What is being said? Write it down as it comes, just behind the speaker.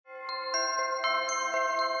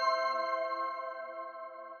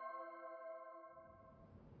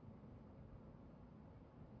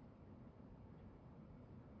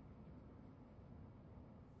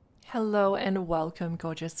Hello and welcome,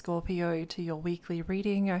 gorgeous Scorpio, to your weekly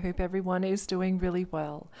reading. I hope everyone is doing really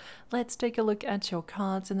well. Let's take a look at your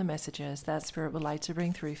cards and the messages that Spirit would like to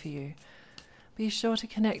bring through for you. Be sure to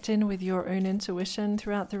connect in with your own intuition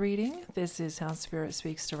throughout the reading. This is how Spirit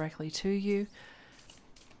speaks directly to you.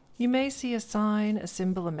 You may see a sign, a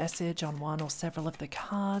symbol, a message on one or several of the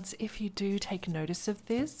cards. If you do, take notice of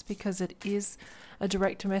this because it is a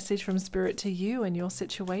direct message from Spirit to you and your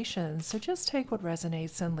situation. So just take what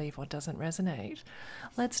resonates and leave what doesn't resonate.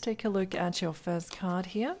 Let's take a look at your first card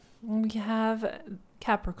here. We have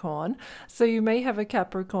Capricorn. So you may have a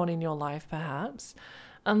Capricorn in your life perhaps.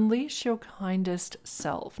 Unleash your kindest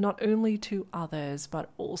self, not only to others,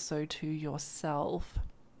 but also to yourself.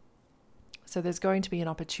 So there's going to be an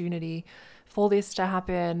opportunity for this to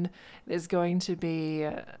happen. There's going to be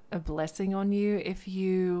a blessing on you if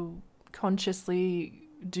you consciously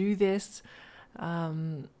do this.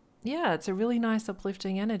 Yeah, it's a really nice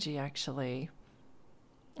uplifting energy actually.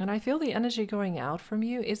 And I feel the energy going out from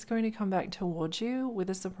you is going to come back towards you with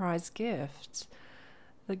a surprise gift.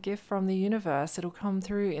 The gift from the universe. It'll come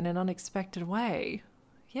through in an unexpected way.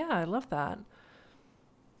 Yeah, I love that.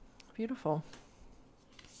 Beautiful.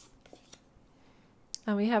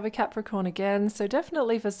 And we have a Capricorn again, so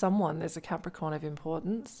definitely for someone there's a Capricorn of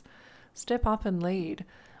importance. Step up and lead.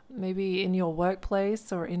 Maybe in your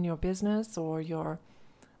workplace or in your business or your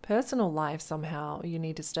personal life somehow. You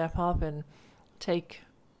need to step up and take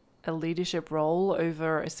a leadership role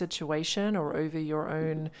over a situation or over your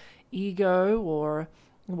own ego or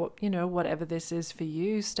whatever this is for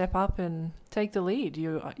you. Step up and take the lead.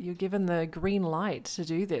 You're given the green light to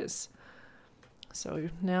do this. So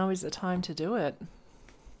now is the time to do it.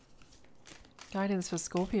 Guidance for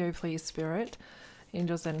Scorpio, please, Spirit.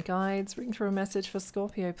 Angels and guides, bring through a message for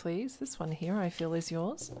Scorpio, please. This one here I feel is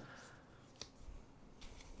yours.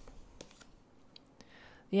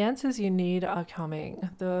 The answers you need are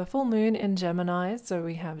coming. The full moon in Gemini, so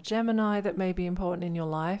we have Gemini that may be important in your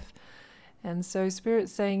life. And so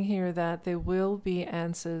Spirit's saying here that there will be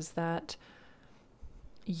answers that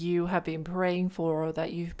you have been praying for or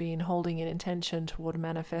that you've been holding an intention toward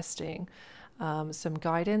manifesting. Some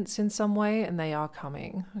guidance in some way, and they are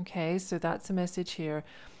coming. Okay, so that's a message here.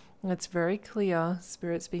 It's very clear.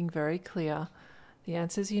 Spirit's being very clear. The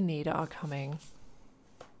answers you need are coming.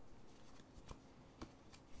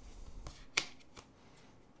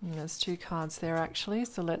 And there's two cards there actually,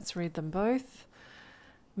 so let's read them both.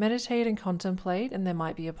 Meditate and contemplate, and there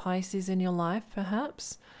might be a Pisces in your life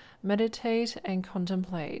perhaps. Meditate and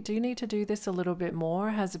contemplate. Do you need to do this a little bit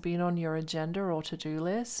more? Has it been on your agenda or to-do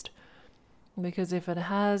list? Because if it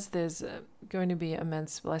has, there's going to be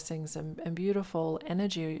immense blessings and beautiful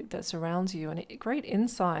energy that surrounds you and great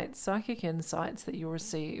insights, psychic insights that you'll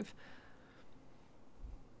receive.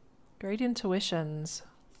 Great intuitions.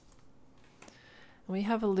 We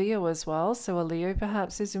have a Leo as well, so a Leo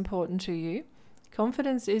perhaps is important to you.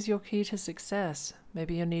 Confidence is your key to success.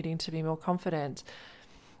 Maybe you're needing to be more confident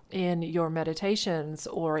in your meditations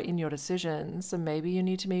or in your decisions, and maybe you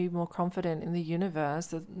need to be more confident in the universe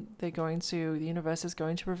that the universe is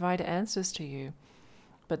going to provide answers to you.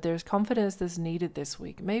 But there's confidence that's needed this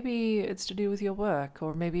week. Maybe it's to do with your work,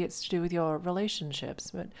 or maybe it's to do with your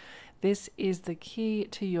relationships, but this is the key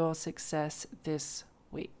to your success this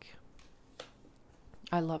week.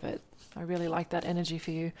 I love it. I really like that energy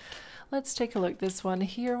for you. Let's take a look. This one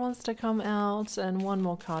here wants to come out, and one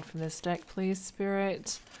more card from this deck, please,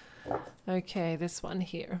 Spirit. Okay, this one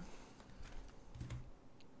here.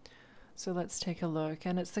 So let's take a look,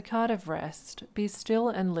 and it's the card of rest. Be still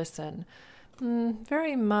and listen.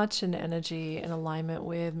 Very much an energy in alignment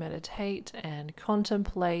with meditate and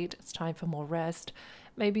contemplate. It's time for more rest.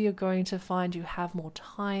 Maybe you're going to find you have more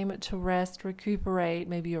time to rest, recuperate.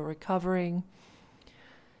 Maybe you're recovering.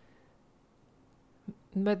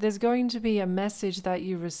 But there's going to be a message that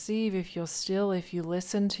you receive if you're still, if you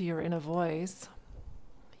listen to your inner voice.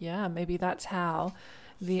 Yeah, maybe that's how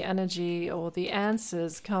the energy or the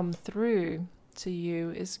answers come through to you,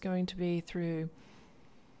 is going to be through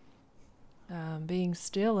being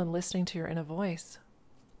still and listening to your inner voice.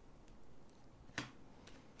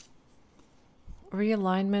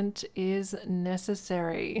 Realignment is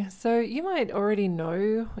necessary. So you might already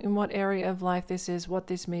know in what area of life this is, what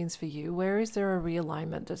this means for you. Where is there a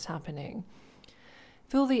realignment that's happening?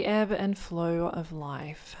 Feel the ebb and flow of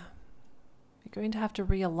life. You're going to have to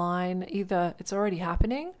realign. Either it's already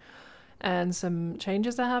happening and some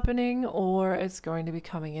changes are happening, or it's going to be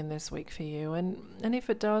coming in this week for you. And if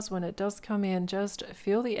it does, when it does come in, just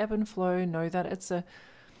feel the ebb and flow. Know that it's a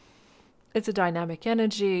dynamic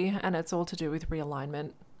energy, and it's all to do with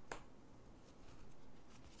realignment.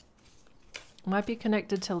 Might be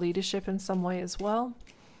connected to leadership in some way as well.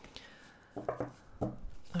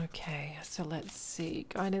 Okay, so let's see.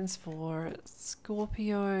 Guidance for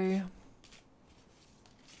Scorpio.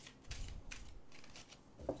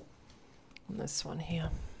 And this one here.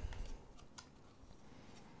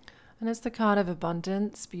 And it's the card of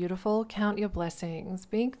abundance. Beautiful. Count your blessings.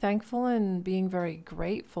 Being thankful and being very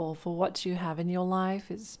grateful for what you have in your life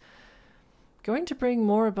is going to bring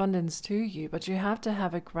more abundance to you, but you have to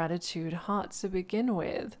have a gratitude heart to begin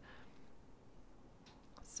with.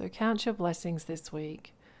 So count your blessings this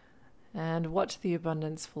week and watch the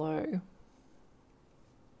abundance flow.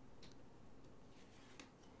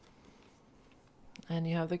 And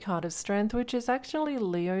you have the card of strength, which is actually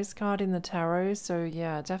Leo's card in the tarot. So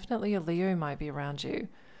yeah, definitely a Leo might be around you.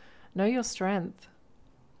 Know your strength.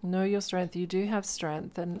 Know your strength. You do have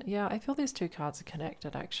strength. And yeah, I feel these two cards are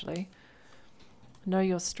connected actually. Know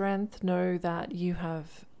your strength. Know that you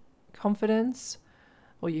have confidence,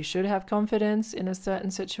 or you should have confidence in a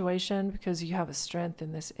certain situation because you have a strength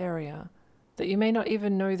in this area that you may not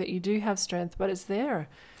even know that you do have strength, but it's there.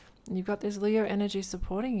 You've got this Leo energy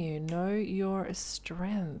supporting you. Know your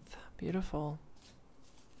strength. Beautiful.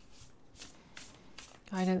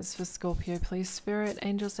 Guidance for Scorpio, please. Spirit,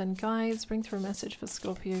 angels, and guides, bring through a message for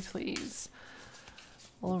Scorpio, please.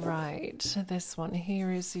 All right, this one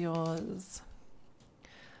here is yours.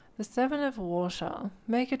 The Seven of Water.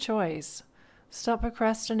 Make a choice. Stop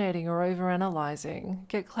procrastinating or overanalyzing.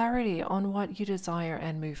 Get clarity on what you desire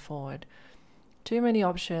and move forward. Too many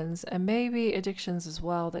options, and maybe addictions as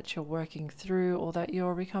well that you're working through or that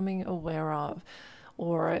you're becoming aware of,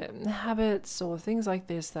 or habits or things like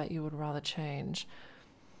this that you would rather change.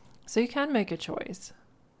 So you can make a choice.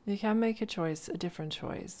 You can make a choice, a different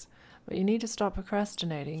choice. But you need to stop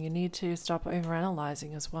procrastinating. You need to stop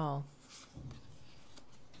overanalyzing as well.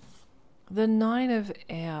 The Nine of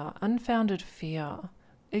Air, unfounded fear,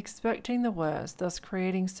 expecting the worst, thus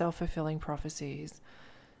creating self-fulfilling prophecies.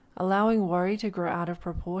 Allowing worry to grow out of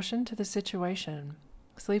proportion to the situation.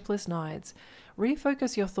 Sleepless nights.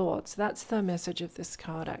 Refocus your thoughts. That's the message of this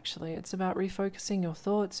card actually. It's about refocusing your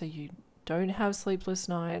thoughts so you don't have sleepless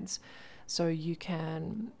nights. So you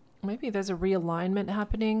can, maybe there's a realignment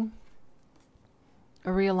happening. A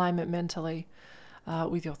realignment mentally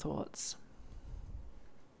with your thoughts.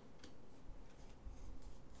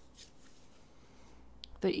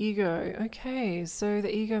 The ego. Okay, so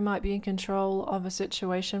the ego might be in control of a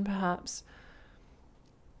situation perhaps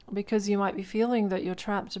because you might be feeling that you're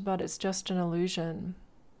trapped, but it's just an illusion.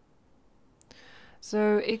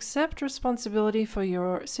 So accept responsibility for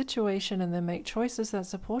your situation and then make choices that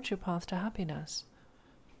support your path to happiness.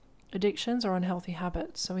 Addictions are unhealthy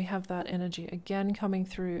habits. So we have that energy again coming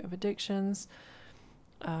through of addictions.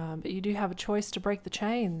 But you do have a choice to break the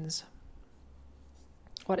chains.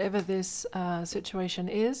 Whatever this situation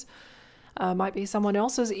is, might be someone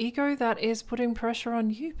else's ego that is putting pressure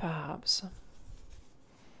on you, perhaps.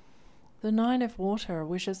 The Nine of Water,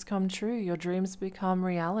 wishes come true. Your dreams become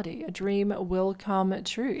reality. A dream will come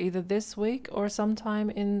true either this week or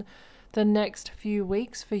sometime in the next few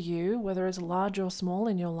weeks for you, whether it's large or small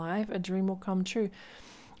in your life, a dream will come true.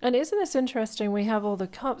 And isn't this interesting? We have all the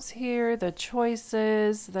cups here, the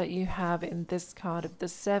choices that you have in this card of the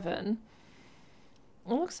Seven.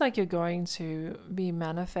 It looks like you're going to be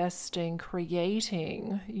manifesting,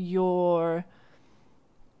 creating you're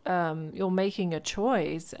making a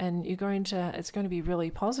choice, and you're going to, it's going to be really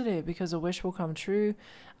positive because a wish will come true.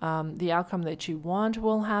 The outcome that you want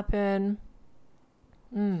will happen.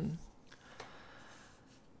 A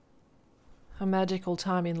magical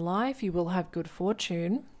time in life. You will have good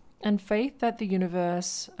fortune and faith that the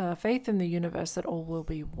universe, faith in the universe that all will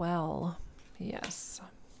be well. Yes.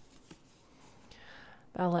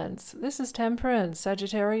 Balance. This is Temperance,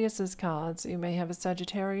 Sagittarius's cards. You may have a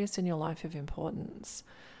Sagittarius in your life of importance.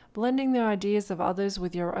 Blending the ideas of others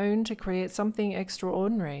with your own to create something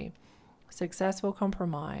extraordinary. Successful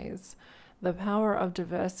compromise. The power of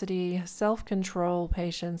diversity, self-control,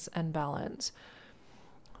 patience, and balance.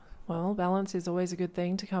 Well, balance is always a good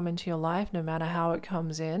thing to come into your life, no matter how it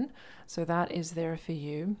comes in. So that is there for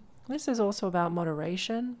you. This is also about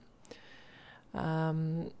moderation.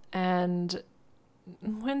 And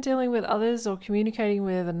when dealing with others or communicating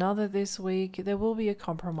with another this week, there will be a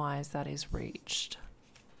compromise that is reached.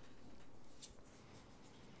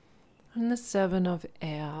 And the Seven of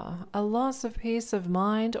Air, a loss of peace of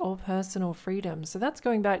mind or personal freedom. So that's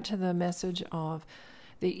going back to the message of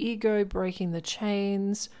the ego breaking the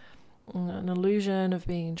chains, an illusion of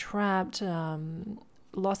being trapped.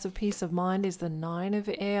 Loss of peace of mind is the Nine of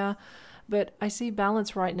Air. But I see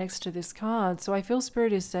balance right next to this card. So I feel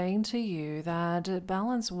Spirit is saying to you that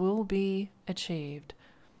balance will be achieved.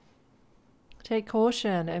 Take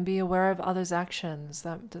caution and be aware of others' actions.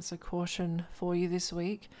 That's a caution for you this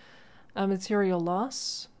week. A material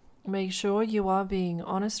loss. Make sure you are being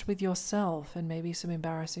honest with yourself, and maybe some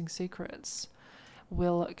embarrassing secrets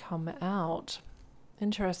will come out.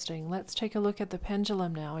 Interesting. Let's take a look at the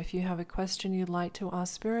pendulum now. If you have a question you'd like to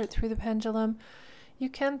ask Spirit through the pendulum, you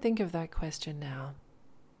can think of that question now.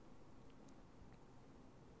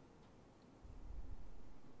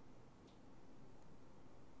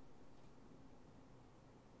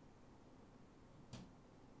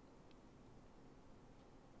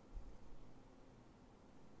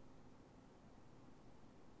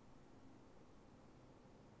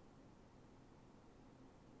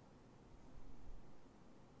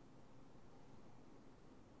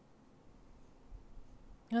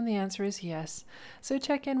 And the answer is yes. So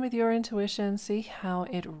check in with your intuition, see how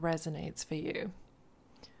it resonates for you.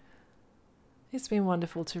 It's been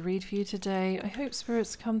wonderful to read for you today. I hope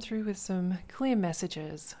Spirits come through with some clear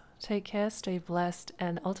messages. Take care, stay blessed,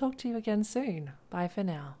 and I'll talk to you again soon. Bye for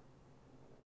now.